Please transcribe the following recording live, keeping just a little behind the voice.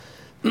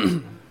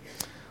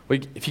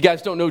If you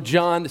guys don't know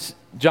John,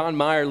 John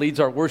Meyer leads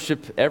our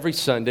worship every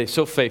Sunday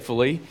so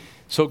faithfully.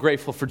 So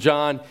grateful for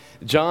John.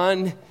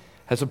 John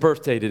has a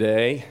birthday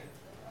today.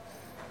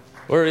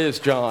 Where is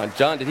John?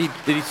 John, did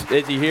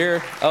he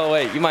hear? Oh,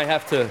 wait, you might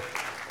have to.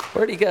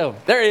 Where'd he go?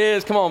 There he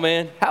is. Come on,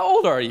 man. How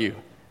old are you?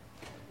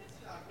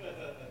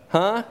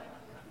 Huh?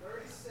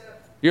 37.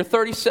 You're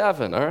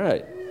 37. All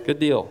right. Good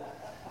deal.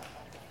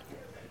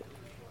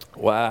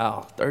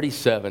 Wow,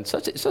 37.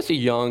 Such a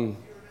young.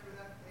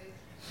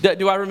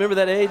 Do I remember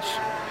that age?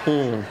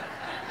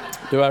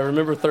 Do I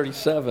remember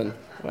 37?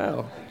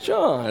 Wow.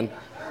 John.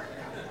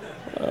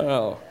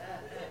 Oh.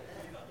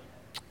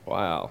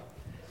 Wow.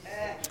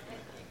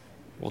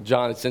 Well,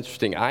 John, it's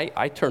interesting.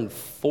 I turned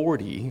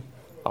 40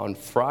 on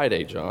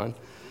Friday, John.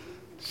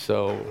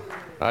 So,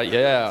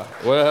 yeah.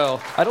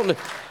 Well, I don't know.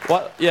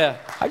 Well, yeah.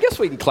 I guess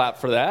we can clap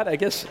for that. I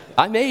guess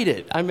I made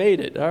it. All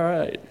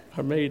right.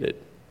 I made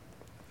it.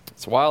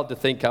 It's wild to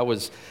think I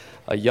was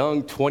a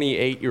young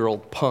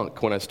 28-year-old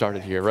punk when I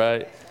started here,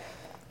 right?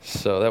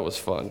 So that was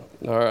fun.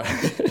 All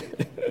right.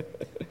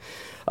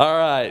 All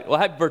right. Well,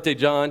 happy birthday,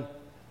 John.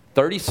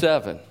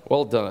 37.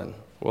 Well done.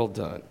 Well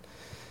done.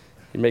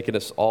 You're making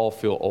us all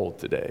feel old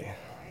today.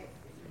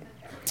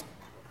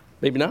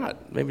 Maybe not.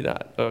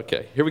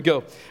 Okay, here we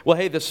go. Well,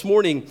 hey, this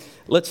morning,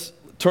 let's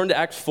turn to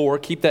Acts 4.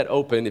 Keep that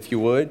open, if you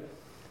would.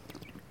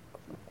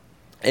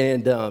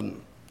 And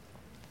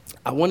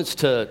I want us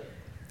to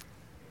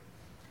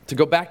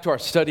go back to our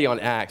study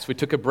on Acts. We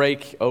took a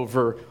break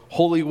over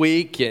Holy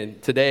Week,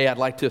 and today I'd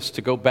like us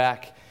to go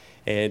back,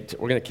 and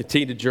we're going to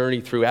continue to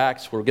journey through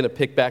Acts. We're going to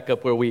pick back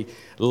up where we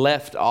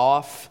left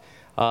off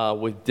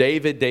with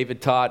David. David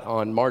taught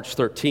on March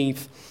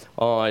 13th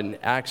on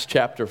Acts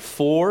chapter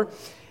 4.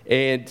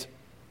 And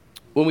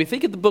when we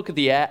think of the book of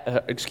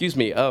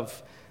the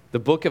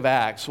book of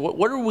Acts,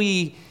 what are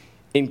we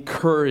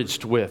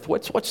encouraged with?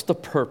 What's the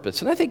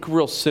purpose? And I think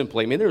real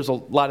simply, there's a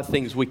lot of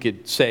things we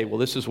could say, well,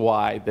 this is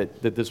why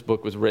that this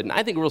book was written.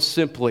 I think real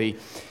simply,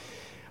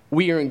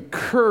 we are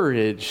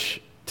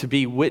encouraged to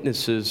be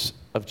witnesses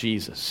of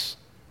Jesus.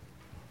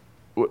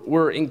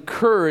 We're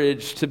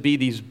encouraged to be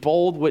these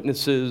bold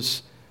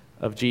witnesses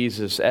of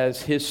Jesus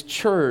as his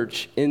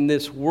church in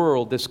this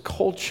world, this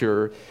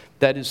culture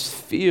that is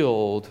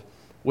filled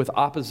with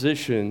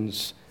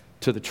oppositions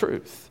to the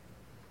truth.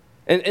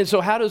 And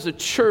so how does a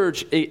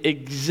church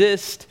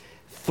exist,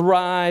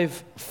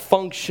 thrive,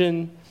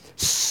 function,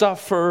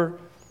 suffer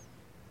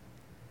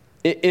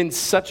in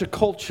such a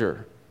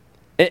culture?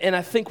 And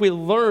I think we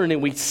learn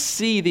and we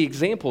see the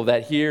example of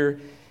that here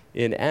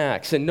in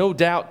Acts. And no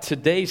doubt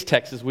today's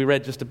text, as we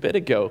read just a bit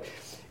ago,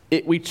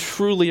 we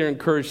truly are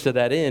encouraged to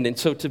that end. And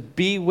so to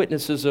be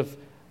witnesses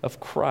of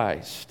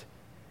Christ,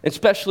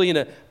 especially in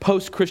a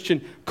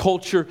post-Christian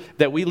culture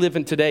that we live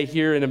in today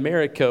here in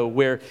America,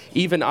 where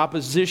even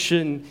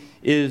opposition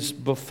is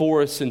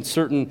before us in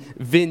certain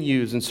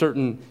venues and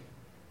certain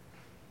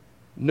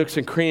nooks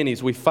and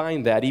crannies, we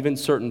find that. Even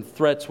certain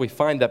threats, we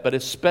find that. But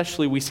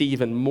especially we see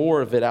even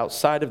more of it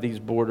outside of these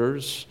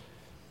borders,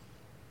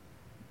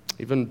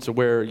 even to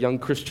where young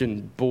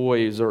Christian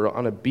boys are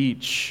on a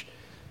beach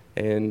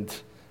and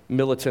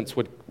militants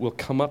will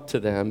come up to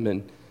them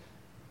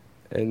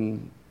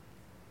and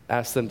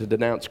ask them to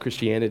denounce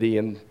Christianity,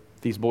 and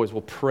these boys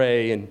will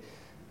pray and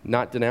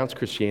not denounce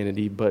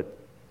Christianity, but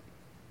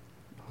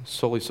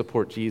solely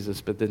support Jesus,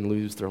 but then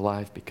lose their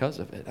life because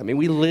of it.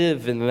 We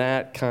live in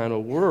that kind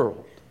of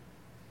world.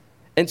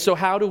 And so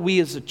how do we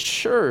as a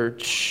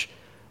church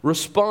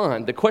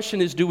respond? The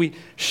question is, do we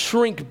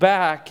shrink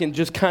back and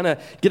just kind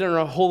of get in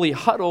our holy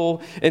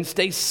huddle and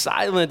stay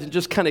silent and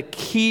just kind of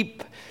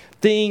keep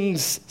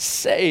things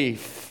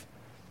safe?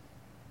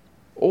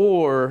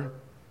 Or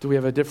do we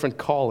have a different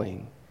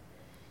calling?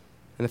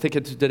 And I think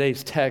in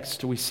today's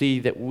text, we see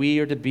that we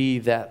are to be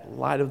that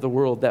light of the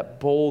world, that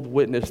bold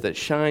witness that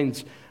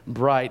shines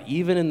bright,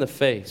 even in the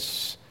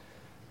face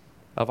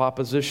of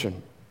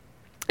opposition.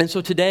 And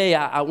so today,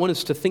 I want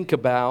us to think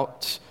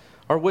about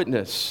our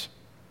witness.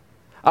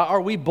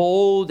 Are we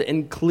bold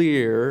and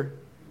clear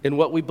in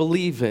what we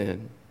believe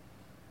in,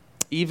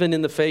 even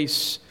in the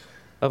face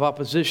of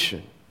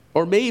opposition?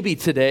 Or maybe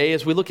today,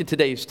 as we look at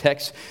today's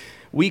text,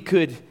 we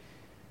could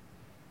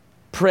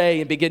pray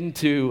and begin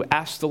to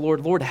ask the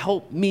Lord,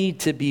 help me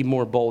to be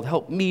more bold.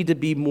 Help me to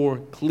be more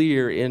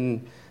clear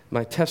in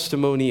my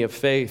testimony of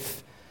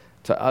faith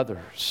to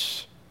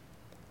others.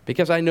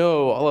 Because I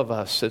know all of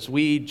us, as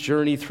we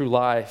journey through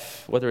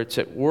life, whether it's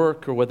at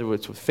work or whether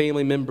it's with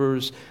family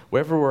members,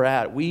 wherever we're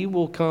at, we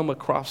will come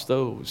across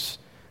those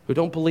who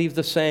don't believe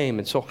the same.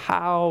 And so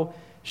how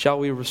shall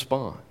we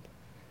respond?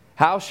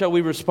 How shall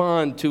we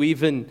respond to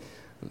even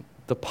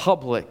the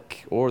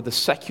public or the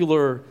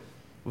secular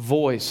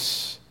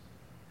voice?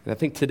 And I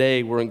think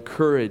today we're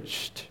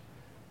encouraged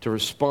to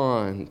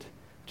respond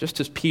just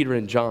as Peter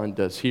and John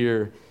does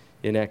here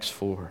in Acts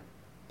 4.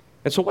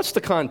 And so what's the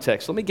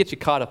context? Let me get you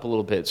caught up a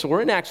little bit. So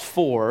we're in Acts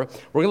 4.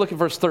 We're going to look at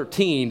verse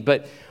 13.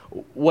 But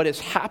what has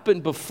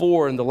happened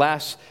before in the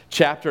last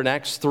chapter in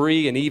Acts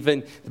 3 and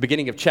even the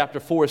beginning of chapter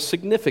 4 is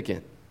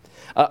significant.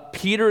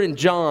 Peter and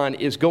John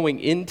is going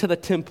into the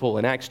temple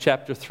in Acts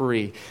chapter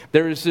 3.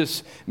 There is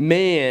this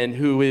man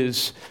who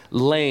is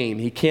lame.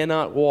 He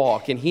cannot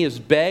walk, and he is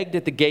begged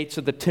at the gates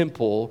of the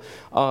temple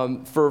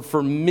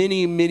for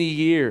many, many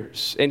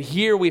years. And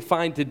here we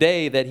find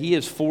today that he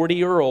is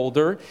 40 or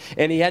older,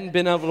 and he hadn't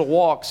been able to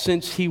walk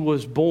since he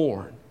was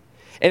born.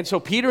 And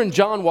so Peter and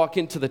John walk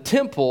into the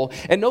temple,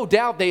 and no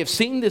doubt they have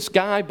seen this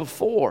guy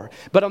before.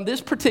 But on this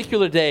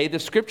particular day, the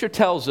scripture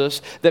tells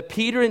us that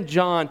Peter and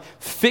John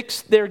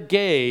fixed their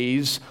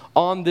gaze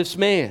on this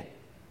man.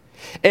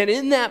 And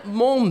in that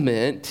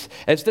moment,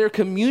 as they're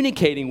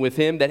communicating with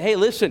him that, hey,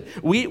 listen,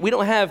 we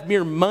don't have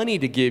mere money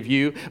to give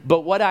you,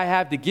 but what I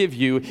have to give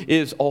you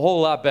is a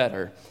whole lot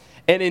better.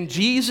 And in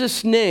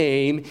Jesus'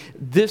 name,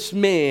 this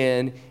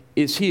man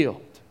is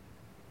healed.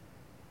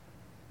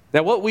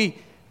 Now, what we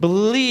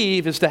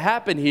believe is to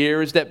happen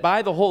here is that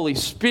by the Holy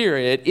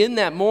Spirit, in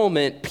that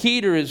moment,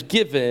 Peter is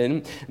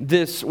given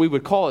this, we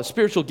would call a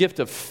spiritual gift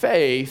of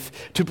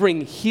faith to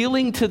bring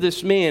healing to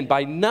this man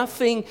by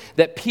nothing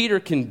that Peter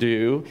can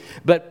do,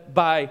 but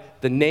by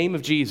the name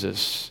of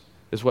Jesus,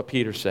 is what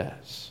Peter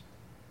says.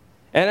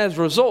 And as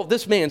a result,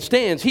 this man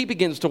stands, he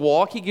begins to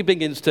walk, he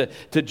begins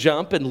to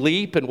jump and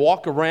leap and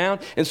walk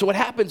around. And so what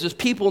happens is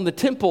people in the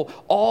temple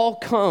all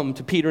come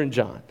to Peter and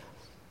John.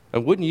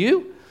 And wouldn't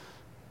you?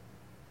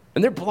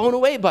 And they're blown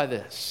away by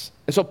this.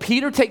 And so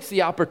Peter takes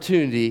the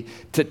opportunity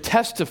to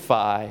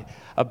testify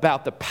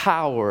about the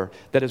power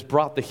that has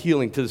brought the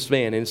healing to this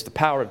man, and it's the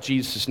power of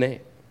Jesus' name.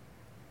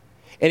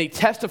 And he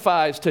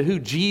testifies to who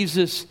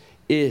Jesus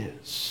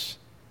is.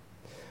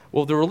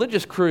 Well, the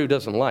religious crew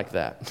doesn't like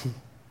that.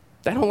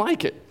 They don't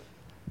like it.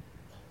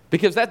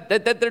 Because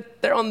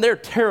they're on their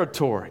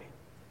territory.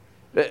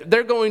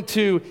 They're going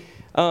to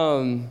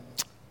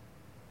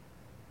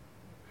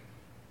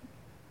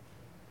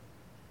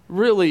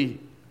really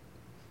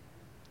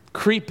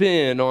creep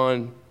in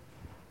on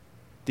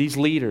these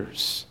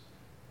leaders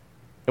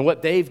and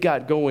what they've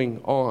got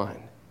going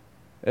on.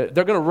 They're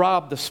going to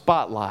rob the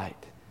spotlight.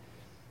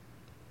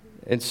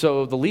 And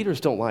so the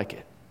leaders don't like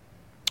it.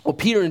 Well,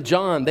 Peter and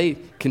John, they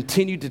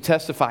continued to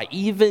testify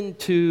even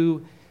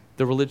to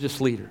the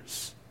religious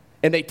leaders.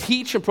 And they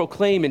teach and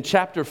proclaim in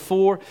chapter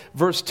 4,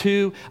 verse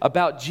 2,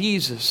 about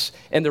Jesus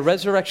and the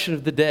resurrection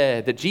of the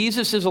dead, that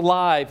Jesus is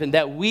alive and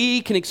that we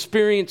can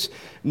experience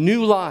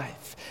new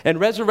life and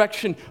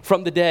resurrection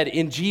from the dead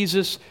in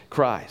Jesus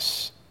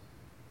Christ.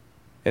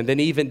 And then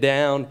even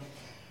down,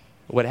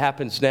 what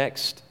happens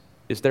next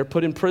is they're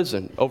put in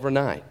prison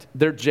overnight.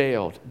 They're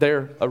jailed.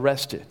 They're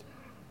arrested.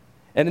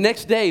 And the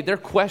next day, they're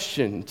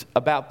questioned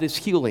about this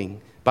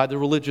healing by the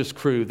religious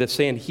crew, the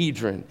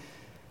Sanhedrin.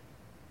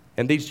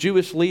 And these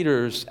Jewish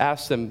leaders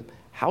ask them,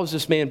 how has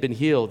this man been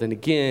healed? And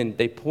again,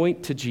 they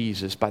point to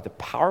Jesus by the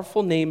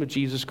powerful name of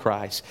Jesus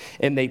Christ.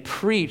 And they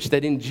preach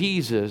that in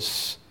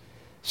Jesus,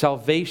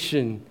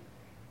 salvation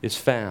is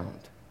found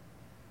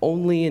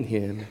only in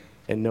him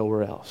and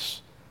nowhere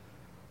else.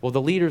 Well,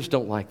 the leaders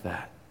don't like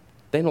that.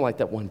 They don't like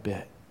that one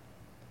bit.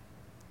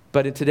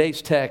 But in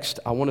today's text,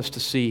 I want us to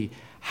see,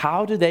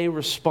 how do they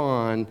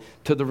respond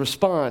to the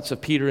response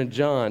of Peter and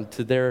John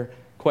to their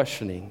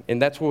questioning?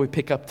 And that's where we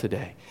pick up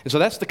today. And so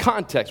that's the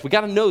context. We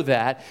got to know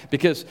that,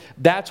 because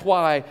that's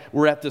why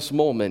we're at this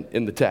moment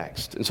in the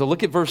text. And so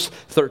look at verse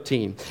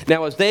 13.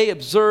 Now, as they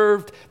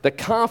observed the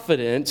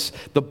confidence,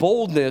 the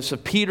boldness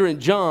of Peter and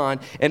John,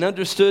 and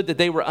understood that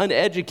they were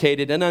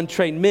uneducated and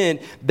untrained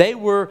men, they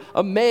were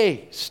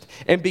amazed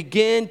and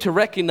began to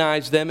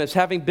recognize them as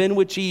having been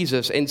with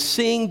Jesus. And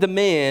seeing the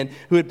man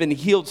who had been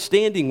healed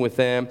standing with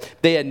them,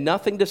 they had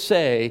nothing to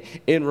say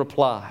in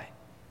reply.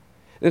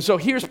 And so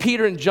here's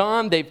Peter and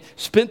John. They've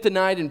spent the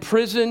night in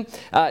prison.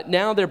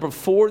 Now they're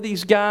before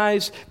these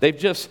guys. They've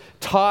just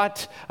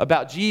taught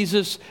about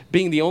Jesus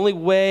being the only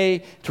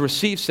way to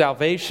receive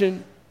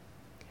salvation.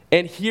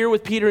 And here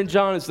with Peter and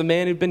John is the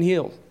man who'd been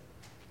healed.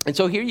 And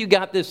so here you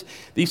got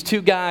these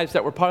two guys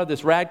that were part of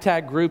this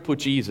ragtag group with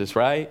Jesus,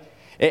 right?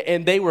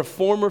 And they were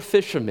former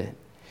fishermen.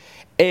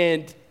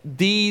 And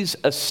these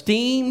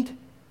esteemed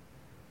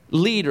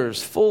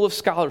leaders full of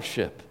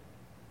scholarship,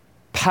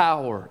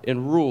 power,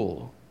 and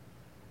rule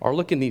are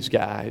looking at these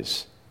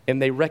guys,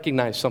 and they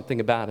recognize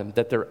something about them,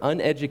 that they're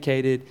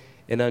uneducated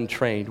and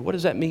untrained. What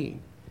does that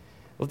mean?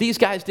 Well, these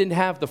guys didn't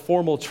have the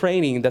formal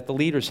training that the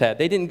leaders had.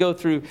 They didn't go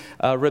through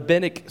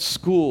rabbinic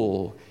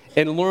school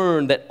and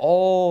learn that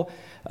all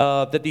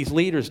that these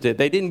leaders did.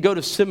 They didn't go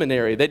to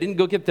seminary. They didn't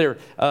go get their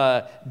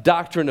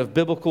doctrine of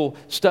biblical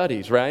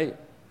studies, right?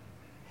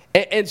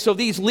 And so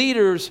these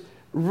leaders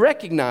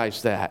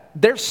recognize that.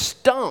 They're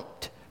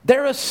stumped.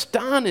 They're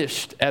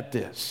astonished at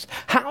this.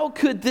 How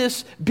could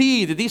this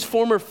be that these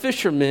former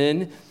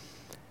fishermen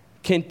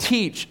can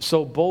teach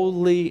so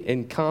boldly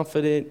and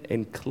confident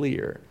and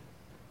clear?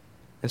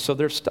 And so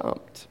they're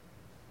stumped.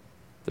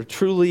 They're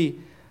truly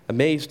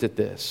amazed at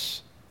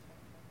this.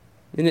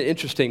 Isn't it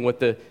interesting what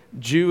the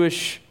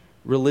Jewish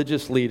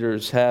religious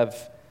leaders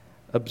have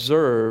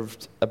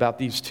observed about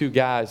these two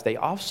guys? They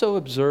also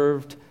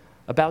observed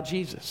about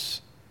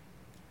Jesus.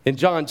 In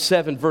John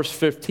 7, verse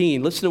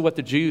 15, listen to what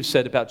the Jews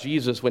said about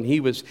Jesus when he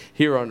was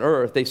here on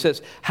earth. They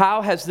says,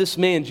 how has this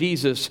man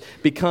Jesus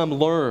become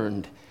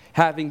learned,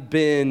 having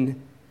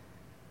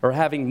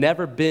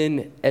never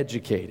been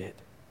educated?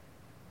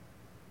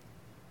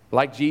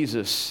 Like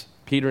Jesus,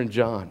 Peter and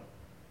John,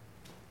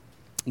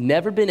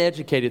 never been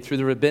educated through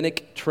the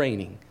rabbinic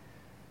training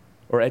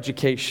or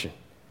education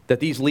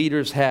that these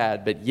leaders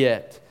had, but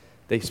yet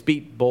they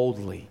speak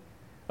boldly,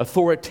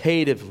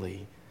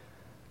 authoritatively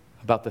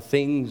about the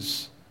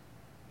things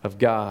of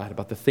God,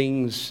 about the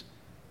things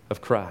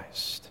of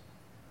Christ.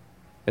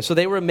 And so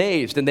they were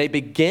amazed, and they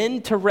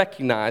begin to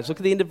recognize, look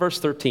at the end of verse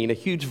 13, a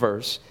huge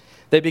verse.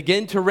 They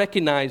begin to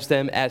recognize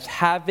them as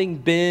having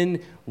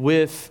been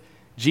with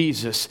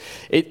Jesus.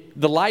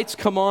 The lights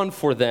come on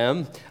for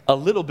them a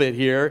little bit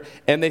here,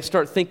 and they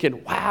start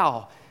thinking,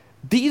 wow,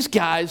 these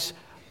guys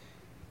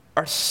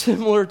are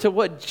similar to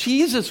what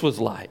Jesus was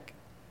like.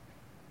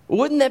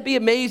 Wouldn't that be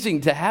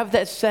amazing to have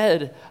that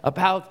said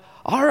about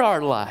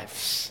our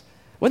lives?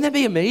 Wouldn't that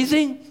be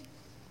amazing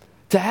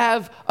to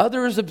have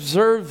others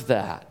observe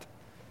that?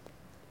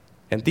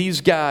 And these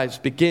guys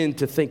begin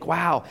to think,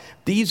 wow,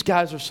 these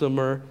guys are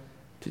similar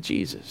to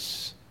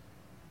Jesus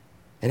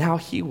and how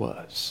he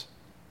was.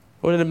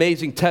 What an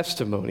amazing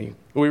testimony.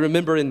 We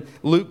remember in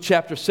Luke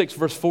chapter 6,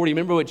 verse 40,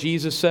 remember what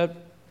Jesus said?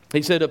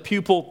 He said, a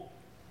pupil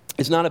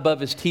is not above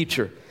his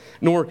teacher,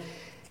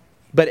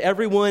 but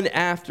everyone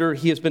after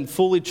he has been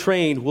fully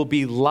trained will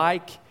be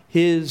like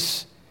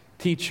his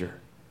teacher.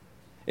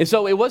 And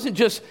so it wasn't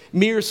just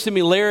mere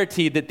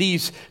similarity that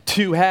these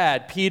two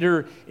had,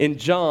 Peter and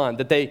John,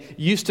 that they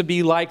used to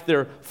be like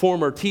their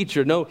former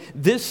teacher. No,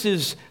 this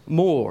is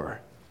more.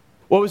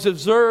 What was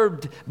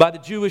observed by the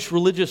Jewish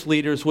religious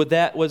leaders was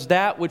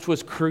that which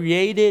was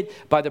created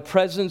by the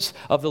presence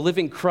of the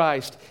living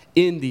Christ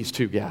in these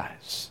two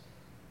guys.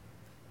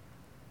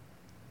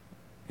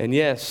 And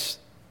yes,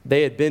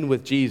 they had been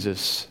with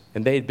Jesus,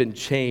 and they had been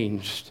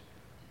changed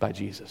by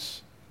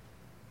Jesus.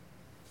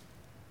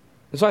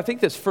 And so I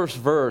think this first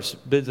verse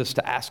bids us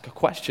to ask a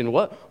question.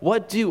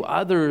 What do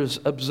others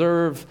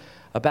observe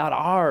about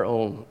our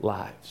own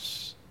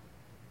lives?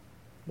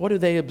 What do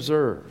they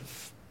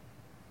observe?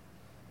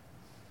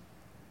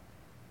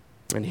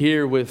 And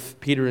here with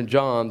Peter and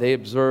John, they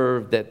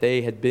observed that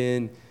they had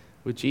been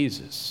with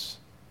Jesus.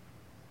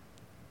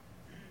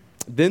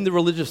 Then the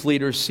religious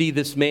leaders see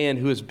this man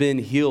who has been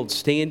healed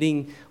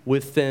standing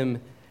with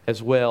them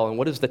as well. And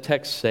what does the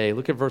text say?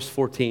 Look at verse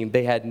 14.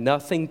 They had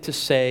nothing to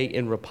say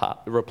in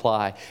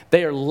reply.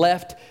 They are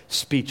left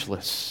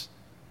speechless.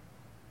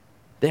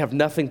 They have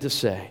nothing to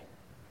say.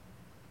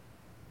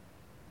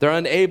 They're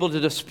unable to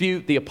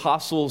dispute the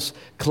apostles'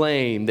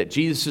 claim that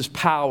Jesus'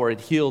 power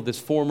had healed this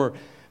former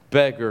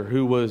beggar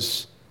who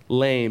was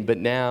lame but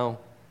now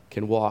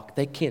can walk.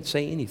 They can't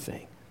say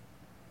anything.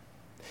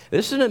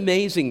 This is an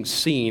amazing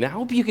scene. I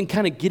hope you can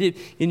kind of get it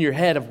in your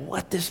head of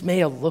what this may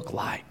have looked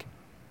like.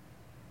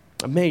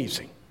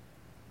 Amazing.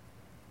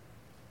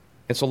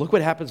 And so look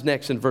what happens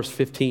next in verse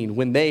 15.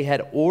 When they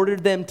had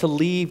ordered them to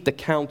leave the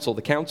council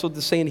of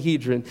the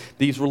Sanhedrin,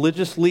 these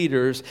religious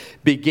leaders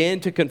began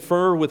to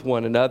confer with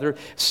one another,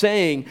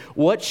 saying,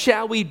 what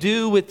shall we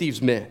do with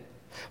these men?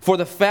 For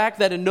the fact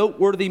that a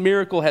noteworthy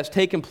miracle has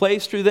taken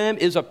place through them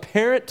is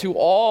apparent to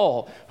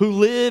all who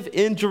live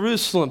in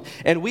Jerusalem,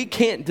 and we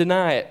can't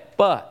deny it.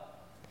 But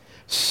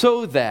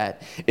so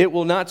that it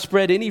will not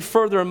spread any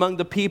further among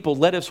the people,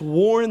 let us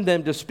warn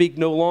them to speak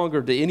no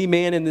longer to any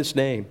man in this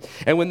name.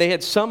 And when they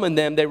had summoned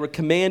them, they were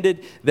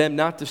commanded them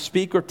not to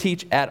speak or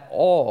teach at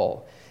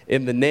all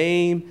in the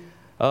name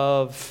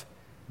of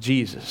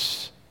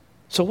Jesus.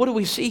 So what do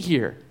we see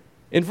here?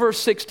 In verse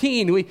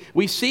 16,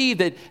 we see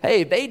that,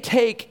 hey, they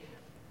take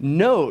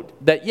note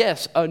that,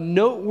 yes, a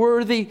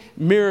noteworthy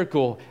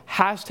miracle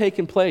has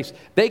taken place.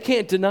 They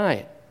can't deny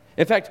it.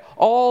 In fact,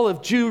 all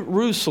of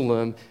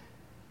Jerusalem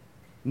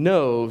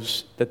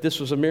knows that this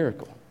was a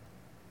miracle.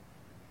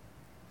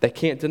 They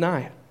can't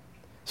deny it.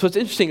 So it's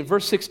interesting. In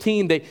verse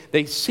 16,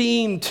 they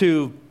seem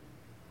to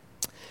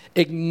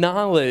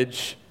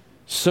acknowledge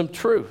some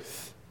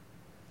truth.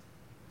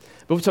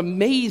 But what's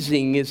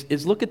amazing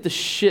is look at the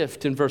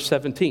shift in verse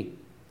 17.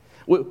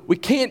 We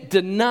can't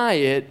deny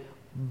it,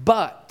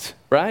 but,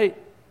 right?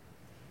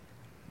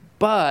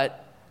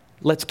 But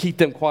let's keep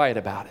them quiet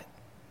about it.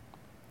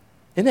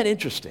 Isn't that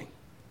interesting?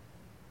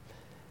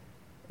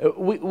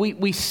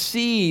 We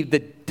see the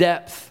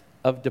depth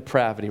of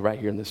depravity right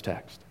here in this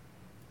text.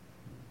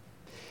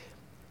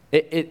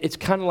 It's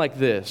kind of like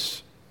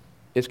this.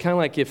 It's kind of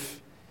like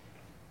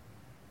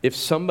if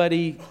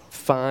somebody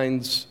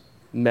finds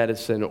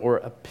medicine or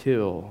a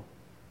pill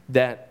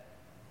that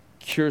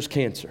cures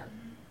cancer.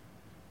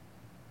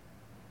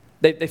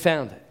 They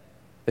found it.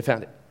 They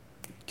found it.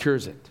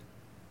 Cures it.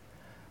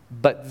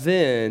 But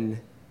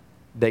then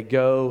they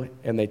go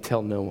and they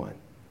tell no one.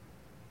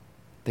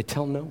 They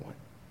tell no one.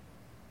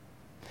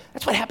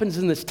 That's what happens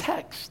in this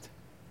text.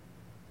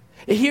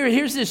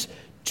 Here's this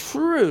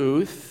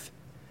truth,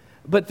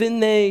 but then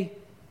they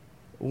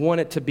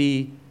want it to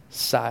be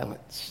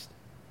silenced.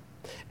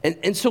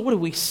 And so what do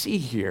we see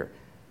here?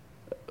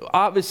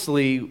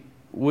 obviously,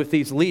 with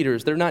these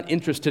leaders, they're not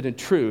interested in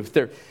truth.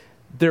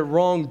 They're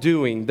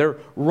wrongdoing. They're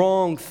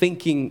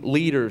wrong-thinking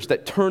leaders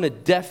that turn a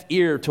deaf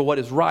ear to what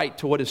is right,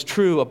 to what is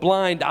true, a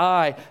blind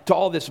eye to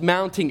all this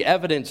mounting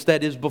evidence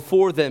that is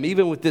before them,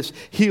 even with this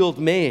healed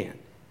man.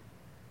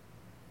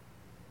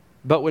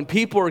 But when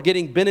people are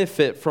getting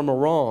benefit from a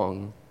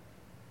wrong,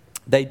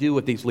 they do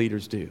what these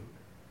leaders do,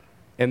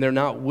 and they're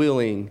not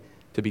willing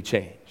to be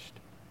changed.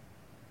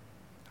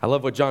 I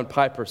love what John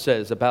Piper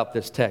says about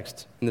this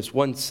text in this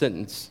one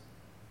sentence.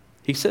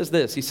 He says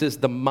this, he says,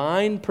 "The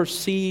mind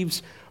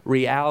perceives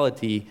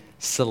reality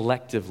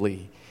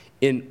selectively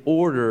in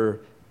order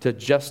to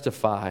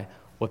justify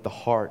what the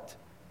heart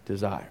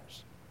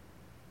desires."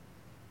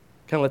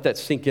 Kind of let that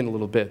sink in a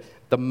little bit.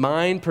 The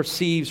mind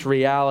perceives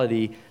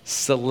reality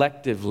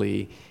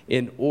selectively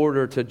in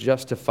order to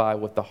justify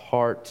what the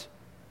heart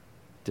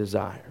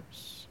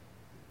desires.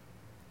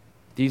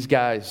 These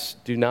guys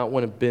do not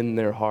want to bend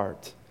their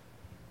heart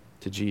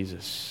to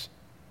Jesus.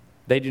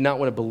 They do not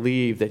want to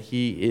believe that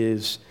he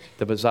is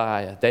the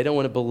Messiah. They don't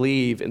want to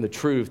believe in the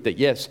truth that,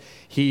 yes,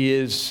 he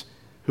is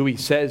who he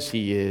says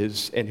he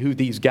is and who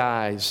these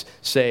guys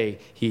say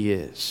he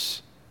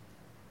is.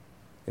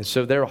 And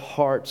so their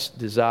heart's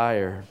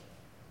desire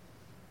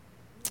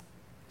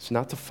is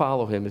not to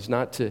follow him, is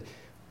not to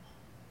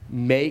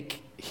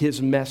make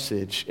his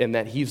message and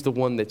that he's the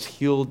one that's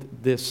healed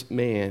this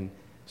man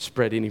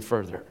spread any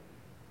further.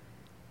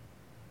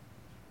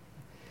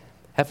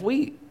 Have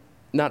we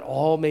not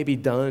all maybe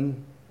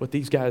done what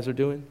these guys are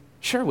doing?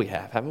 Sure we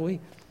have, haven't we?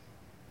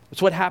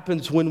 It's what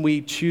happens when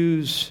we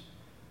choose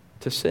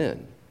to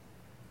sin.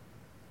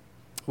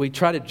 We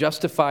try to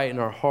justify it in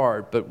our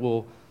heart, but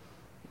we'll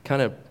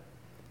kind of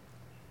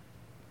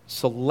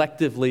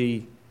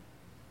selectively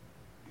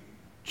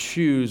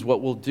choose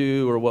what we'll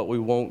do or what we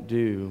won't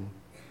do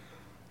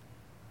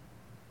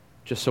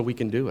just so we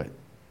can do it.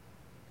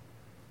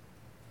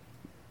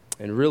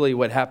 And really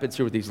what happens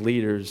here with these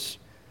leaders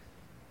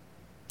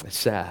is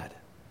sad.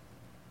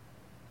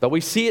 But we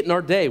see it in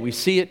our day. We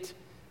see it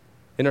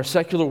in our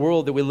secular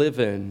world that we live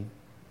in.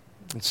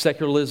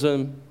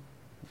 Secularism,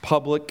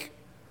 public,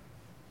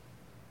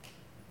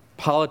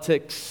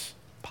 politics.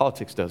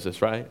 Politics does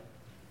this, right?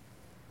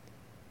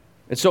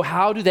 And so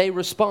how do they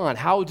respond?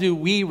 How do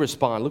we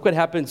respond? Look what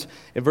happens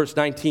in verse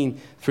 19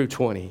 through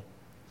 20.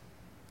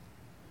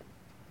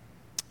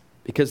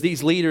 Because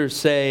these leaders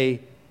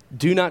say,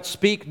 "Do not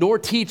speak nor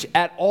teach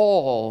at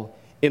all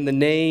in the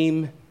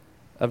name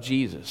of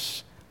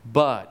Jesus."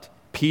 But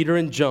Peter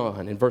and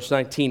John, in verse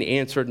 19,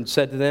 answered and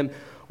said to them,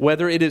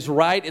 "Whether it is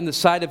right in the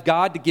sight of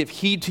God to give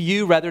heed to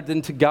you rather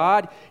than to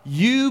God,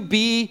 you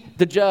be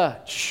the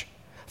judge.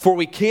 For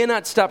we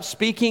cannot stop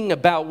speaking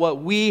about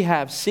what we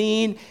have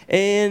seen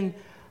and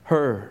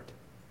heard."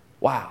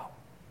 Wow.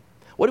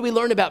 What do we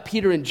learn about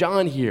Peter and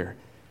John here?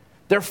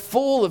 They're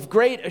full of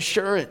great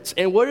assurance.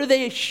 And what are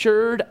they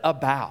assured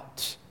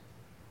about?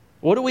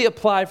 What do we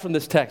apply from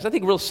this text? I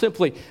think real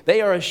simply, they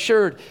are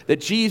assured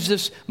that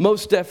Jesus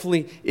most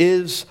definitely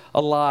is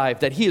alive,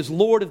 that he is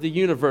Lord of the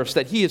universe,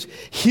 that he has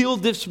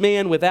healed this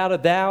man without a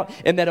doubt,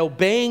 and that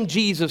obeying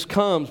Jesus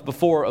comes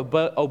before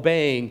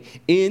obeying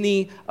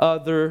any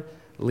other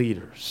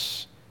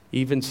leaders,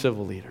 even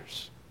civil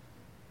leaders.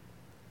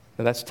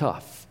 Now that's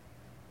tough.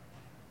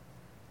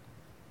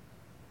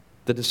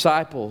 The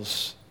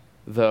disciples,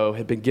 though,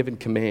 had been given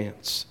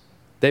commands.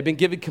 They've been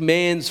given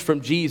commands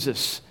from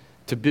Jesus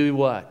to be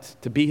what?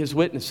 To be his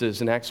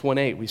witnesses in Acts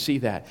 1:8. We see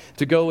that.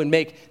 To go and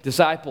make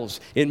disciples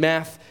in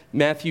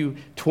Matthew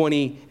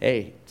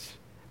 28.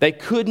 They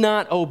could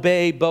not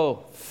obey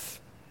both.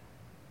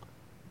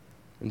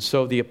 And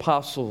so the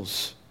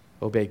apostles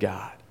obey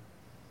God.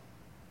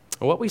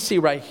 And what we see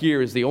right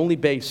here is the only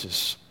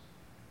basis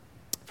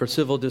for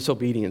civil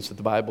disobedience that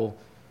the Bible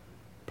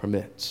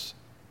permits.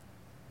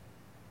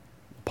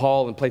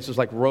 Paul, in places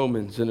like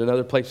Romans and in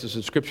other places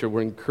in Scripture,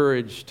 we're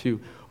encouraged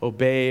to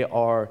obey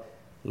our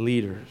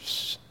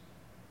leaders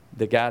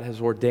that God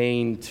has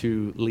ordained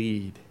to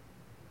lead.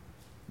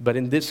 But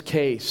in this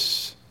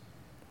case,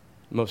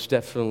 most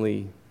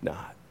definitely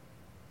not.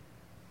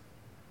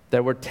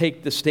 That we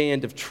take the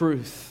stand of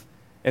truth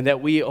and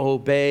that we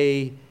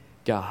obey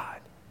God.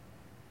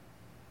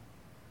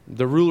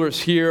 The rulers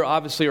here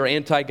obviously are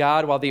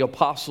anti-God, while the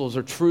apostles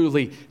are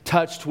truly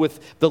touched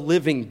with the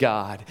living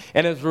God.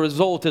 And as a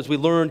result, as we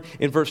learn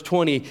in verse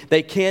 20,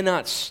 they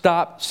cannot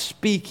stop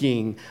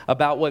speaking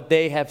about what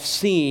they have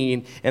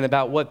seen and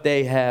about what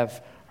they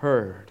have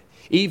heard.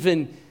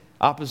 Even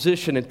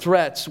opposition and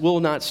threats will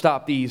not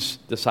stop these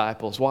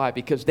disciples. Why?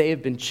 Because they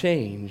have been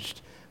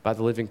changed by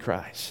the living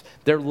Christ.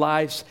 Their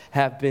lives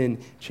have been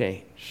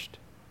changed.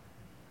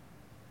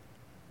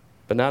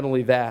 But not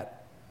only that,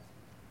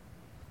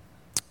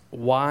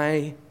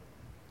 why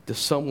does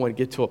someone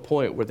get to a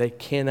point where they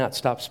cannot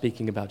stop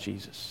speaking about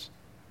Jesus,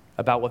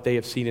 about what they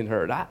have seen and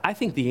heard? I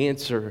think the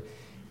answer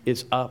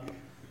is up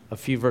a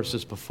few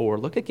verses before.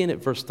 Look again at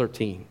verse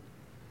 13.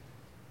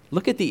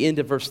 Look at the end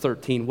of verse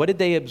 13. What did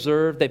they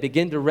observe? They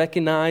begin to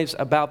recognize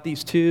about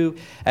these two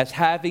as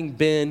having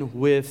been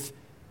with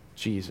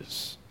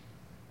Jesus.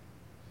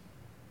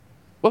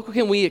 What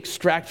can we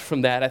extract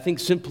from that? I think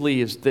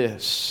simply is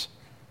this.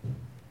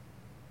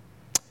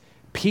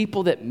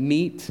 People that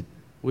meet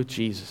with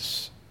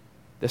Jesus,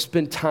 that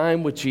spend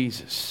time with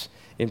Jesus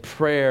in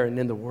prayer and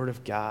in the Word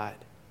of God,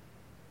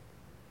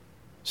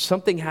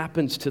 something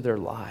happens to their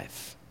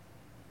life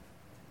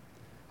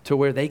to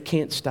where they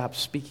can't stop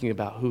speaking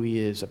about who He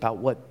is, about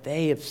what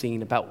they have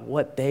seen, about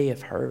what they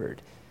have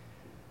heard.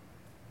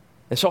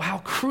 And so how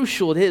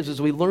crucial it is as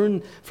we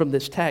learn from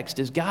this text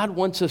is God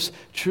wants us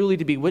truly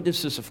to be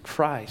witnesses of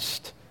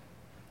Christ.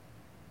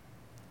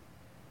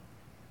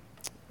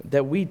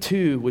 That we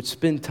too would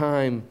spend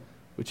time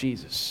with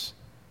Jesus.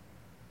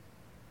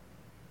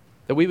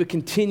 That we would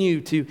continue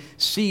to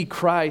see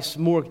Christ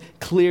more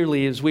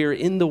clearly as we are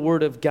in the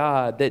Word of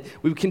God. That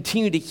we would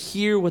continue to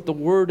hear what the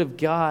Word of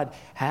God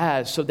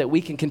has so that we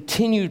can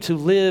continue to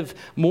live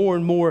more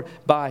and more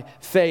by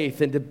faith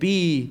and to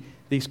be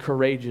these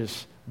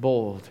courageous,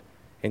 bold,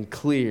 and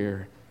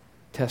clear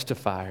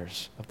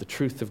testifiers of the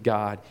truth of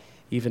God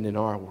even in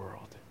our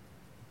world.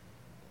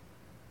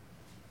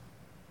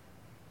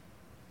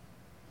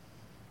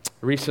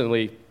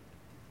 Recently,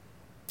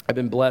 I've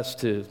been blessed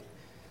to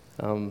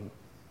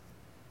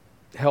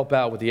help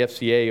out with the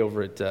FCA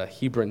over at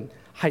Hebron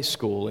High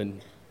School,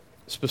 and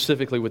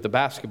specifically with the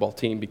basketball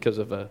team because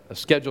of a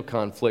schedule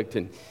conflict.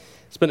 And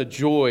it's been a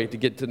joy to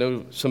get to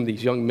know some of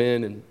these young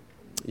men and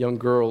young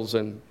girls.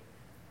 And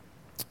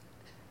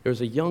there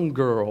was a young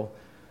girl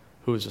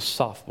who is a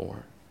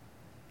sophomore.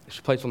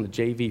 She plays on the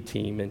JV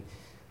team, and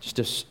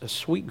just a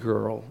sweet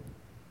girl.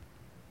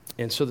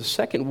 And so the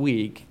second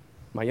week,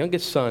 my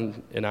youngest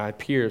son and I,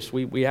 Pierce,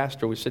 we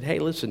asked her, we said, hey,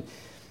 listen,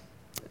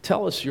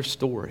 tell us your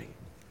story.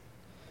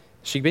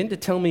 She began to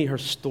tell me her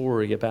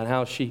story about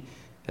how she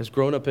has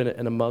grown up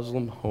in a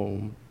Muslim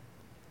home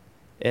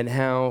and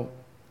how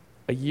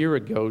a year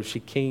ago she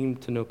came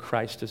to know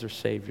Christ as her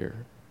Savior.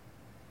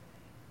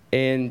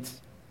 And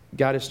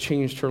God has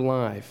changed her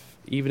life.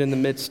 Even in the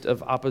midst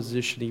of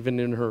opposition, even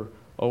in her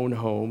own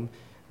home,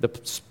 the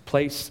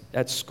place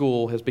at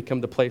school has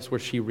become the place where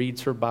she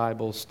reads her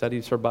Bible,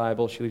 studies her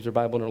Bible. She leaves her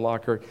Bible in her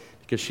locker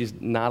because she's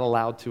not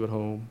allowed to at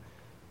home.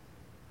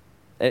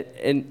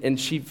 And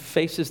she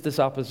faces this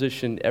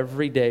opposition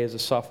every day as a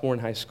sophomore in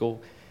high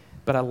school.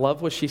 But I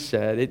love what she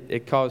said.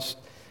 It caused,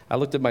 I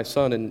looked at my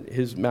son and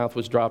his mouth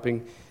was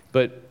dropping.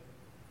 But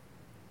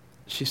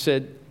she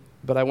said,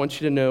 but I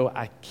want you to know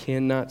I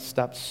cannot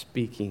stop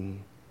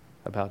speaking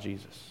about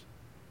Jesus.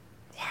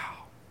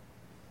 Wow.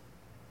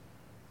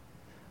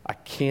 I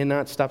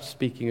cannot stop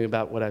speaking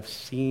about what I've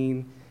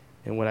seen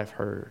and what I've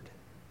heard.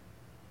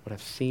 What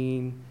I've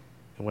seen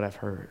and what I've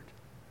heard.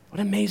 What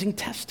an amazing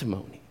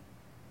testimony.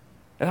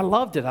 And I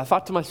loved it. I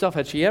thought to myself,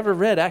 had she ever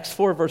read Acts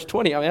 4, verse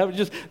 20? I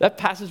mean, that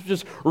passage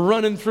was just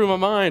running through my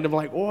mind. I'm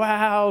like,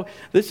 wow,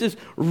 this is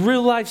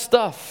real life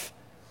stuff.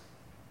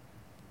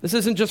 This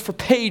isn't just for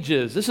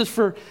pages. This is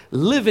for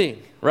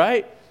living,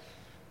 right?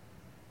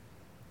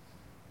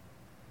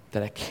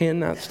 That I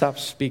cannot stop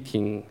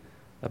speaking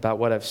about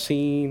what I've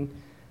seen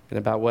and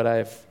about what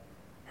I've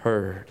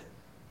heard.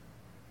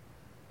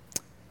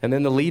 And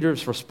then the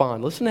leaders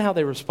respond. Listen to how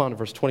they respond in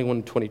verse 21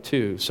 and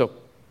 22. So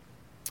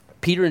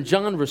Peter and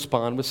John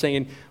respond with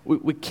saying,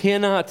 we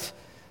cannot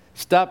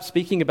stop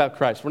speaking about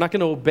Christ. We're not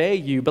going to obey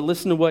you, but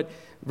listen to what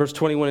verse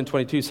 21 and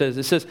 22 says.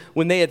 It says,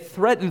 when they had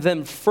threatened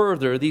them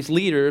further, these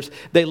leaders,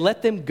 they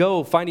let them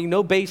go, finding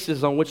no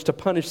basis on which to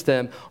punish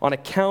them on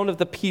account of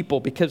the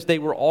people, because they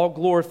were all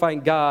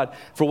glorifying God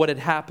for what had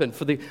happened.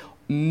 For the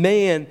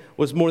man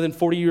was more than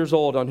 40 years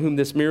old on whom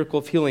this miracle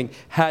of healing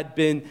had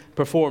been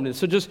performed. And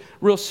so just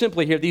real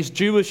simply here, these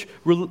Jewish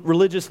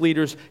religious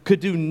leaders could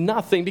do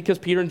nothing because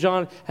Peter and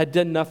John had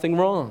done nothing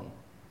wrong.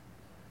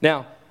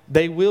 Now,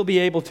 they will be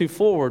able to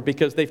forward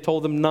because they've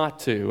told them not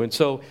to. And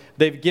so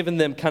they've given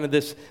them kind of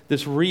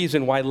this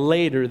reason why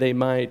later they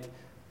might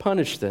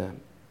punish them.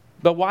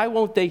 But why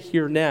won't they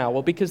hear now?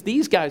 Well, because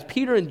these guys,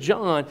 Peter and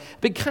John,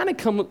 they kind of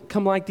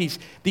come like these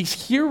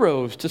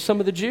heroes to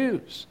some of the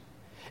Jews.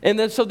 And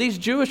then so these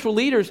Jewish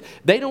leaders,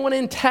 they don't want to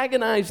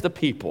antagonize the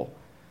people.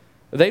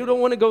 They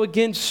don't want to go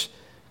against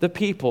the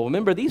people.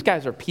 Remember, these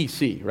guys are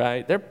PC,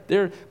 right?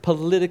 They're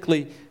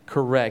politically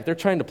correct. They're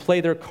trying to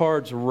play their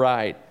cards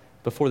right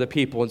before the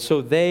people. And so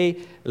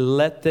they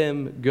let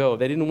them go.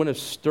 They didn't want to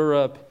stir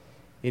up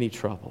any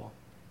trouble.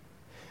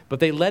 But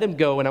they let him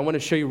go, and I want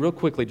to show you real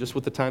quickly, just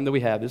with the time that we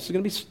have. This is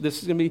going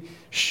to be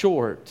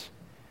short,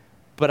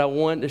 but I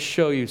want to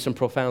show you some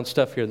profound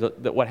stuff here,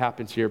 that what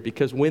happens here.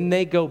 Because when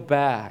they go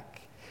back,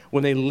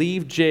 when they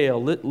leave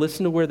jail,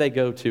 listen to where they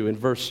go to in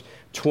verse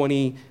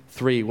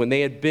 23. When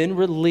they had been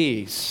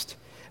released,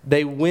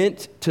 they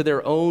went to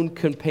their own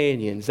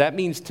companions. That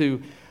means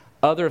to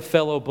other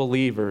fellow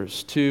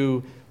believers,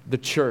 to the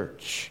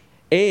church,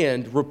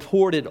 and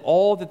reported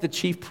all that the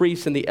chief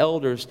priests and the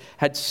elders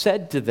had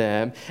said to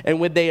them. And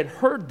when they had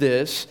heard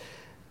this,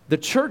 the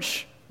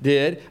church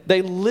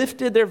they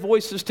lifted their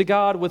voices to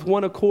God with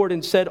one accord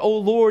and said, "O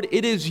Lord,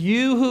 it is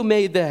you who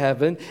made the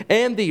heaven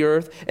and the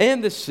earth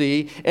and the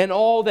sea and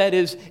all that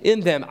is in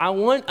them." I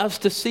want us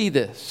to see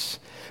this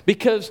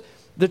because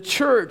the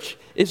church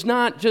is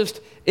not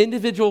just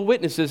individual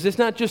witnesses. It's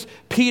not just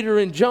Peter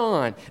and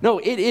John. No,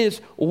 it is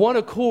one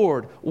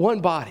accord, one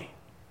body.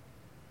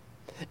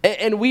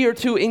 And we are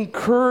to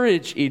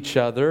encourage each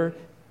other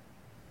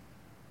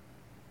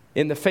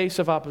in the face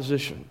of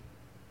opposition.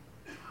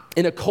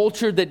 In a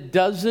culture that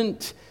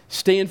doesn't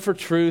stand for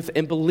truth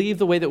and believe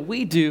the way that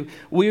we do,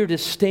 we are to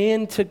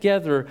stand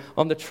together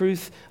on the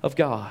truth of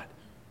God.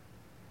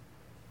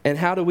 And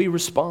how do we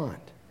respond?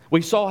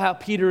 We saw how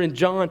Peter and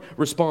John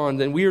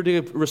respond, and we are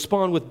to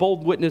respond with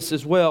bold witness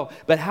as well.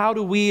 But how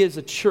do we as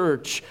a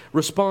church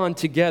respond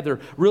together?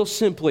 Real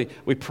simply,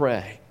 we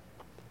pray.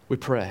 We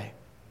pray.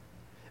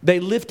 They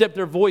lift up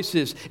their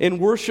voices in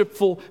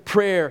worshipful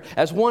prayer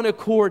as one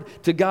accord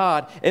to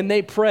God, and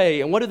they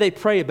pray. And what do they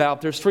pray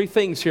about? There's three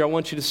things here I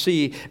want you to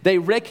see. They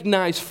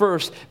recognize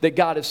first that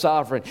God is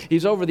sovereign.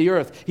 He's over the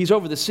earth. He's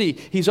over the sea.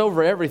 He's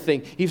over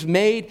everything. He's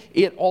made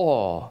it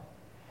all.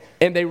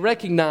 And they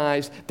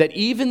recognize that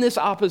even this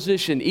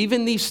opposition,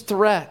 even these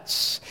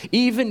threats,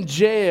 even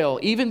jail,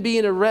 even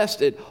being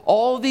arrested,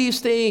 all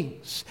these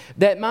things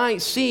that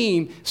might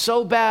seem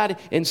so bad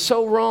and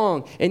so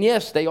wrong, and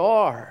yes, they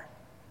are,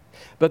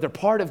 but they're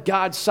part of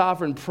God's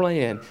sovereign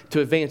plan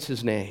to advance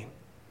His name.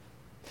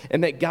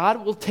 And that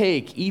God will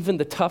take even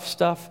the tough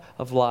stuff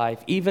of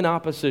life, even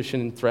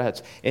opposition and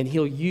threats, and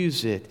He'll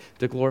use it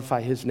to glorify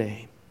His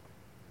name.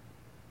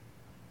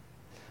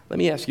 Let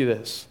me ask you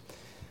this.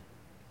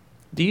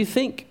 Do you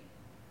think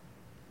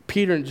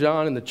Peter and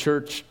John and the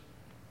church,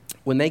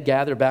 when they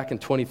gather back in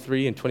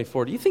 23 and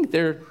 24, do you think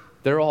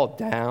they're all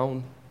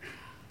down? Do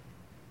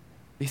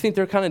you think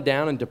they're kind of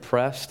down and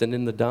depressed and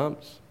in the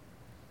dumps?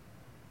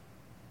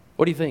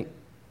 What do you think?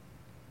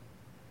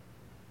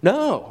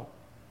 No,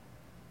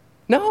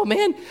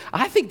 man.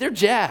 I think they're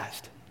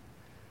jazzed.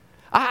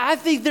 I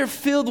think they're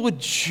filled with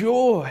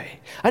joy.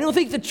 I don't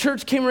think the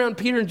church came around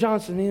Peter and John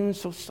and said, man, I'm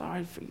so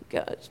sorry for you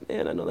guys.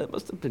 Man, I know that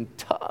must have been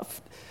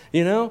tough,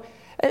 you know?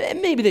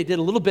 And maybe they did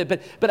a little bit,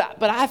 but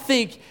I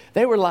think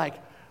they were like,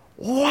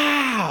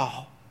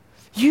 wow,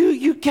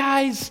 you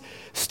guys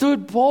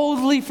stood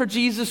boldly for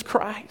Jesus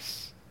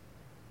Christ.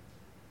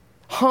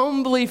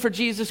 Humbly for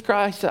Jesus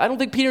Christ. I don't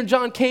think Peter and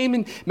John came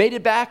and made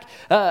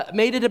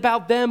it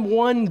about them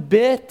one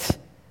bit.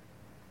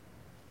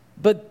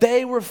 But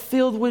they were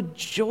filled with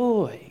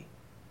joy.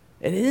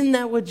 And isn't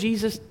that what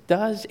Jesus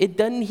does?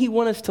 Doesn't He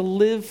want us to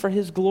live for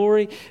His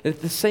glory? And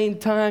at the same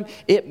time,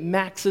 it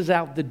maxes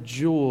out the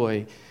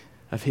joy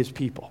of His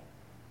people.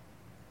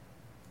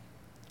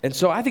 And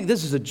so I think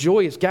this is a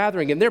joyous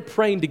gathering, and they're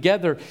praying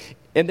together,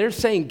 and they're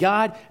saying,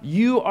 God,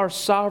 You are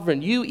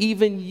sovereign. You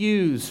even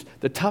use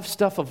the tough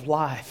stuff of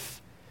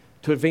life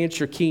to advance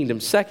Your kingdom.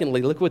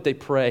 Secondly, look what they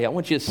pray. I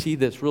want you to see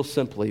this real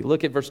simply.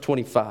 Look at verse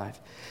 25.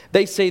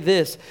 They say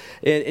this,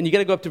 and you got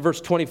to go up to verse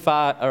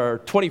 25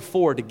 or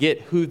 24 to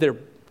get who they're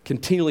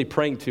continually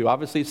praying to.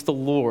 Obviously, it's the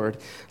Lord.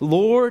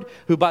 Lord,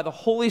 who by the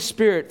Holy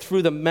Spirit,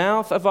 through the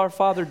mouth of our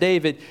father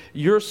David,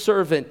 Your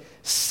servant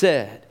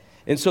said.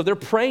 And so they're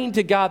praying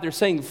to God. They're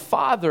saying,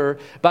 Father,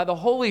 by the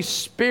Holy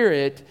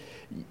Spirit,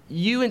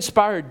 You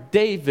inspired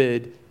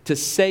David to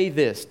say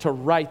this, to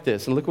write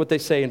this. And look what they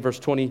say in verse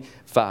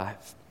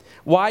 25.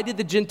 Why did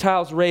the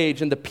Gentiles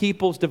rage and the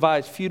peoples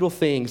devise futile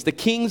things? The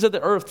kings of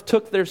the earth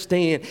took their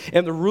stand,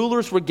 and the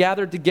rulers were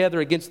gathered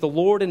together against the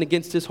Lord and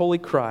against His holy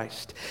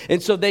Christ.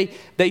 And so they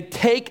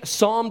take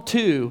Psalm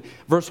 2,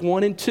 verse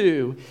 1 and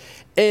 2,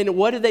 and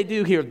what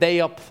do here? They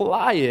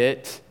apply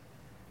it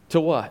to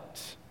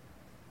what?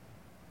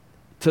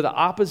 To the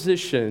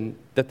opposition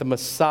that the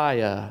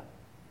Messiah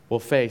will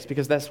face,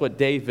 because that's what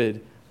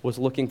David was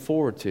looking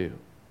forward to.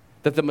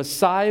 That the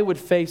Messiah would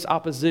face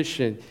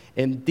opposition,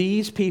 and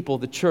these people,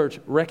 the church,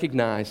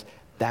 recognize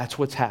that's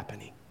what's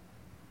happening.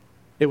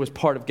 It was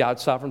part of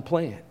God's sovereign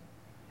plan.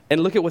 And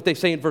look at what they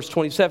say in verse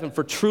 27.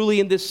 For truly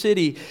in this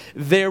city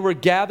there were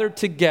gathered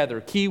together,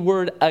 key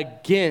word,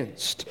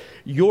 against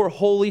Your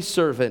holy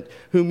servant,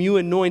 whom You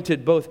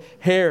anointed, both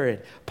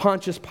Herod,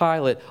 Pontius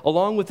Pilate,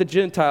 along with the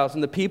Gentiles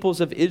and the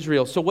peoples of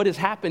Israel. So what has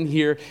happened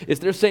here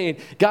is they're saying,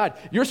 God,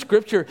 Your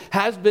scripture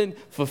has been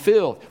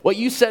fulfilled. What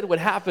You said would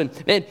happen,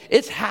 man,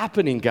 it's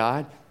happening,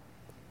 God.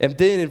 And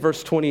then in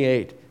verse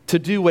 28, to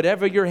do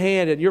whatever Your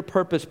hand and Your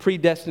purpose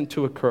predestined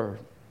to occur.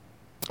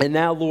 And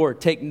now,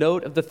 Lord, take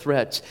note of the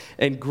threats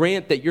and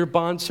grant that Your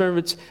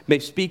bondservants may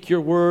speak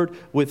Your word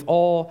with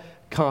all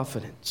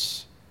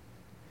confidence.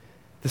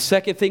 The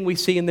second thing we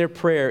see in their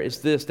prayer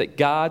is this, that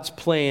God's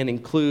plan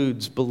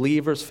includes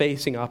believers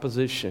facing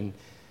opposition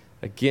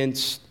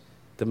against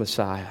the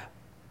Messiah.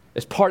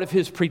 As part of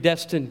His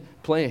predestined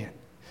plan,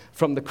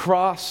 from the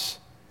cross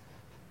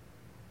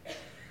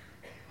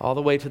all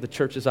the way to the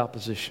church's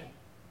opposition.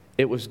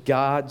 It was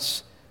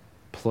God's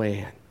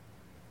plan.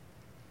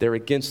 They're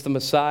against the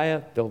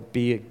Messiah, they'll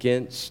be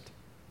against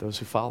those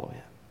who follow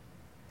Him.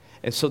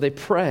 And so they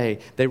pray,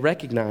 they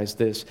recognize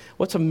this.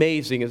 What's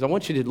amazing is I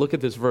want you to look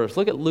at this verse.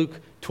 Look at Luke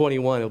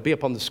 21. It'll be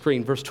up on the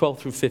screen, verse 12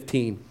 through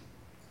 15.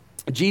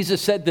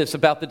 Jesus said this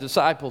about the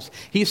disciples.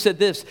 He said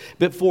this,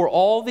 before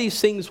all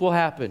these things will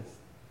happen.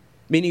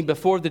 meaning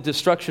before the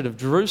destruction of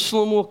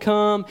Jerusalem will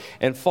come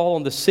and fall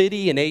on the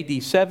city in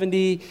AD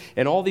 70,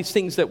 and all these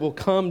things that will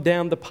come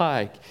down the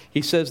pike.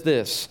 He says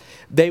this,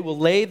 they will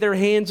lay their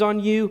hands on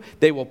you,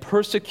 they will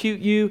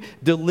persecute you,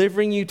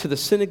 delivering you to the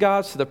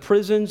synagogues, to the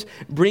prisons,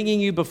 bringing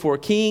you before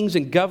kings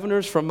and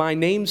governors for my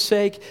name's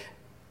sake.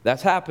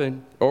 That's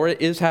happened, or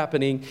it is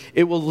happening.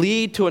 It will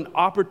lead to an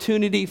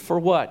opportunity for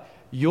what?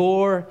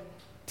 Your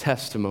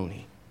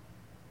testimony.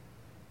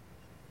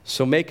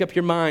 So make up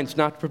your minds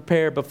not to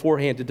prepare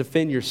beforehand to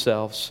defend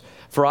yourselves,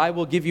 for I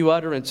will give you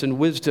utterance and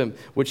wisdom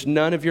which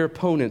none of your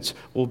opponents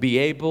will be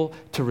able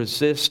to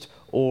resist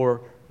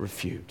or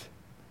refute.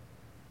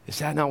 Is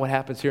that not what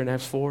happens here in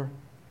Acts 4?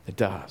 It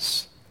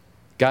does.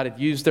 God had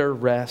used their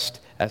arrest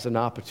as an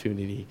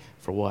opportunity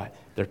for what?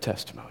 Their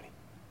testimony.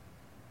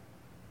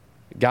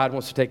 God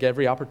wants to take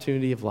every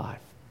opportunity of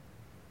life.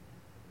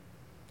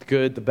 The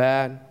good, the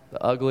bad,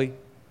 the ugly,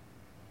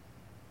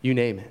 you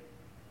name it.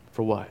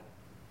 For what?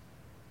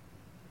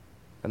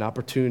 An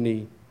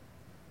opportunity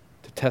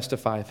to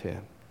testify of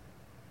Him.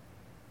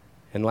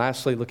 And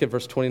lastly, look at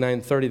verse 29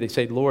 and 30. They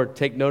say, Lord,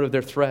 take note of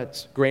their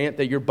threats. Grant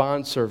that your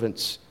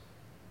bondservants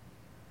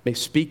may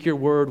speak your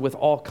word with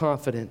all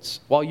confidence,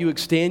 while you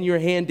extend your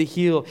hand to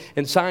heal,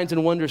 and signs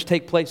and wonders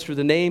take place through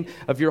the name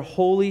of your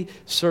holy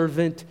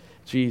servant,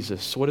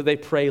 Jesus. What do they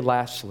pray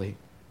lastly?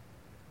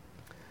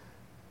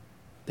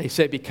 They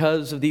say,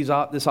 because of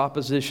this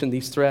opposition,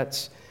 these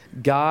threats,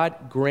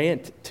 God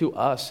grant to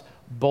us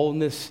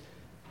boldness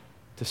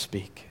to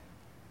speak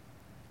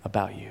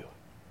about you.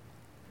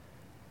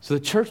 So the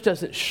church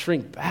doesn't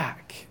shrink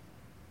back.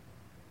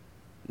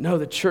 No,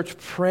 the church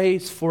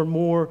prays for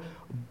more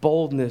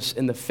boldness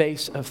in the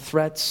face of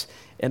threats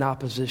and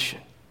opposition.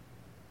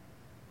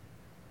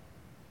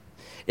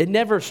 It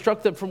never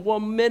struck them from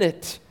 1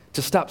 minute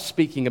to stop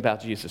speaking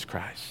about Jesus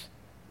Christ.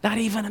 Not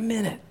even a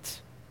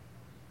minute.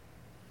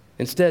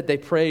 Instead, they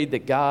prayed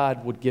that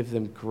God would give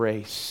them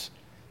grace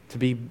to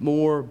be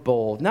more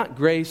bold. Not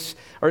grace,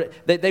 or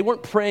they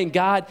weren't praying,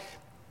 God,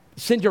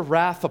 send your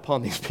wrath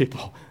upon these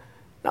people.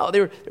 No,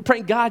 they were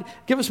praying, God,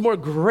 give us more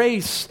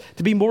grace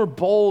to be more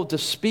bold to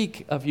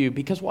speak of you.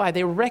 Because why?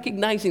 They were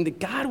recognizing that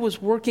God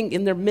was working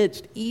in their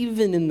midst,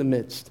 even in the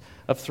midst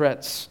of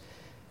threats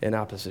and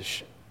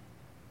opposition.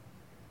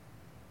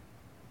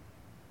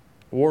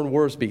 Warren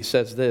Wiersbe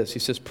says this. He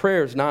says,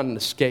 prayer is not an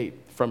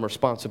escape from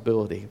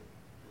responsibility.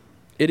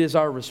 It is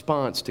our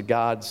response to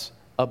God's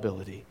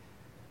ability.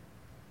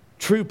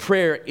 True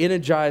prayer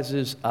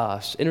energizes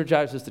us,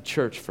 energizes the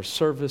church for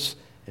service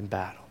and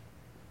battle.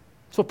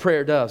 That's what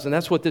prayer does, and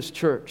that's what this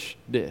church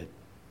did.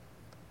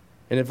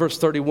 And in verse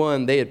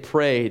 31, they had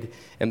prayed,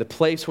 and the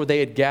place where they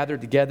had gathered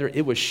together,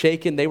 it was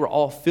shaken. They were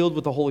all filled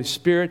with the Holy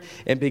Spirit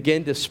and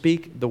began to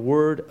speak the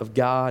word of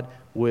God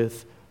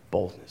with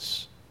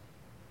boldness.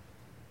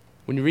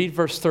 When you read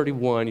verse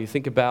 31, you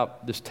think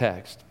about this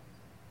text.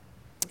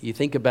 You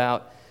think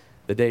about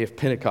the day of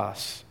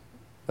Pentecost.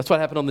 That's what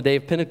happened on the day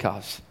of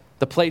Pentecost.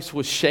 The place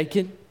was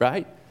shaken,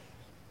 right?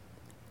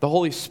 The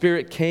Holy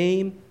Spirit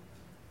came,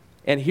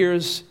 and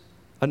here's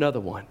another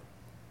one.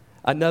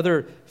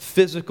 Another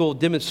physical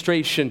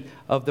demonstration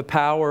of the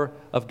power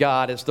of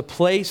God as the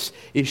place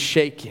is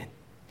shaken.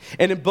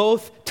 And in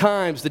both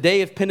times, the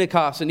day of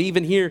Pentecost and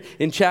even here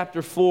in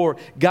chapter 4,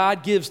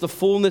 God gives the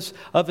fullness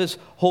of His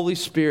Holy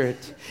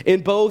Spirit.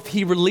 In both,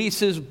 He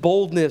releases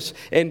boldness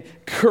and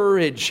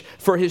courage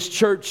for His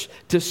church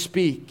to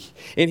speak.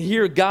 And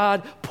here,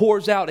 God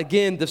pours out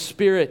again the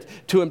Spirit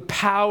to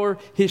empower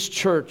His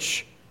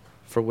church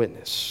for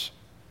witness.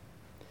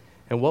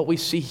 And what we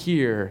see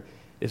here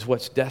is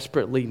what's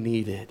desperately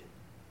needed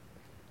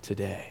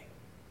today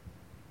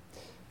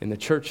in the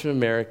church of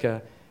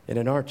America and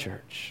in our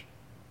church.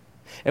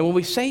 And when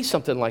we say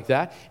something like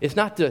that, it's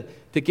not to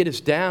get us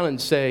down and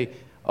say,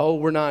 oh,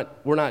 we're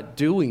not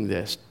doing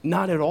this.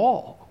 Not at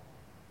all.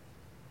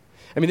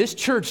 I mean, this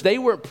church, they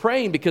weren't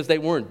praying because they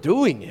weren't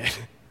doing it.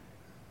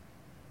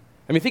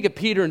 I mean, think of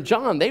Peter and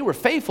John. They were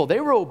faithful. They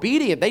were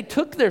obedient. They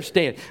took their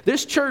stand.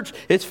 This church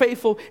is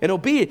faithful and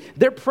obedient.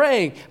 They're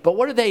praying. But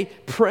what are they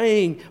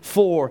praying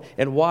for,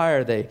 and why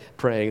are they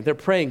praying? They're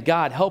praying,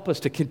 God, help us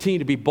to continue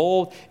to be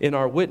bold in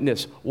our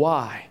witness.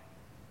 Why?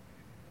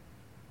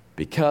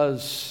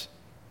 Because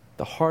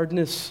the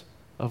hardness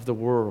of the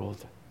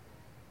world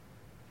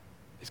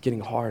is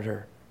getting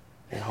harder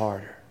and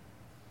harder.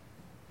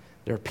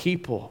 There are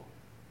people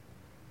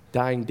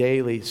dying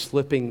daily,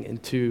 slipping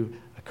into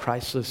a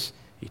Christless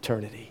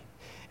eternity.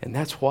 And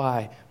that's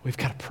why we've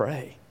got to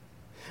pray.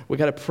 We've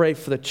got to pray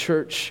for the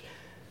church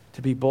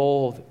to be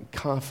bold and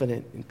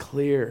confident and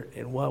clear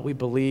in what we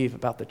believe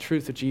about the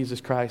truth of Jesus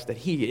Christ, that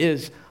He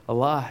is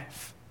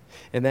alive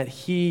and that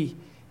He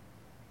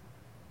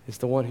is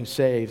the one who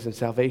saves, and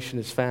salvation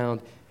is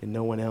found in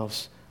no one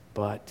else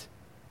but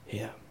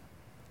Him.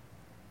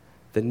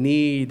 The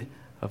need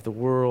of the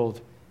world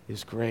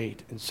is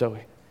great, and so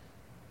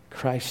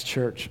Christ's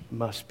church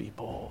must be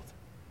bold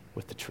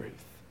with the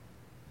truth.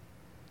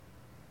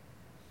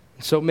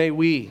 And so may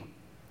we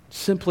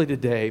simply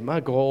today, my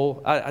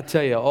goal, I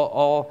tell you,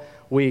 all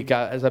week,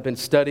 as I've been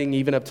studying,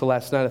 even up to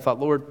last night, I thought,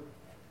 Lord,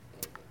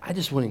 I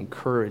just want to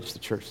encourage the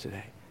church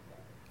today.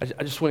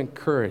 I just want to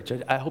encourage.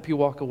 I hope you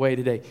walk away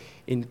today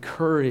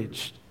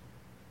encouraged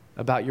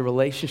about your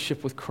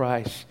relationship with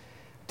Christ,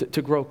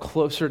 to grow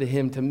closer to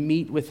Him, to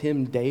meet with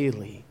Him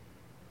daily,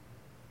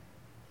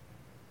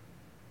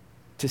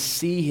 to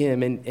see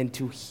Him and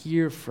to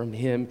hear from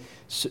Him,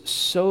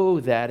 so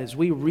that as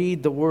we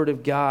read the Word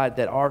of God,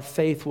 that our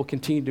faith will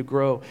continue to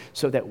grow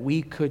so that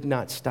we could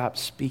not stop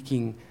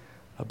speaking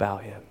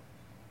about Him.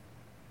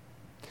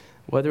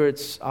 Whether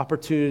it's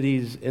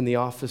opportunities in the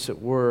office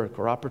at work,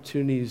 or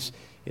opportunities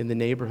in the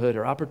neighborhood,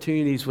 or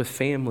opportunities with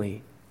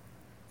family,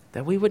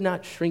 that we would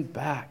not shrink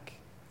back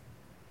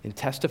in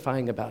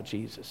testifying about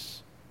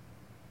Jesus.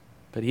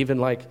 But even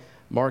like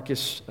Marco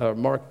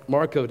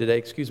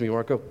today,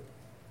 Marco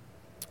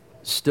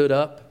stood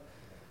up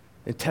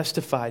and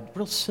testified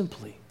real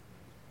simply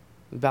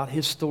about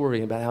his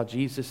story, about how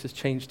Jesus has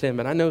changed him.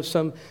 And I know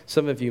some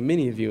of you,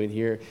 many of you in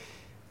here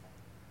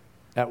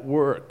at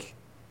work,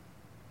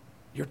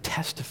 you're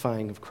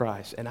testifying of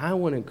Christ. And I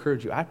want to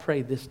encourage you. I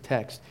pray this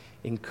text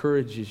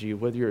encourages you,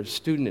 whether you're a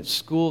student at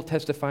school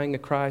testifying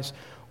of Christ,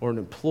 or an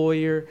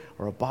employer,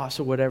 or a boss,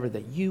 or whatever,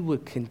 that you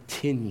would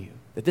continue.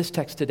 That this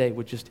text today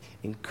would just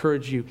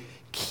encourage you.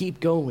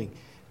 Keep going.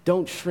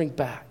 Don't shrink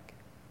back.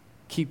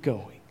 Keep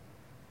going.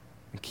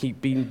 And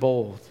keep being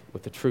bold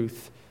with the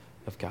truth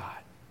of God,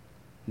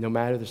 no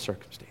matter the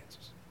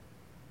circumstances.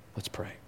 Let's pray.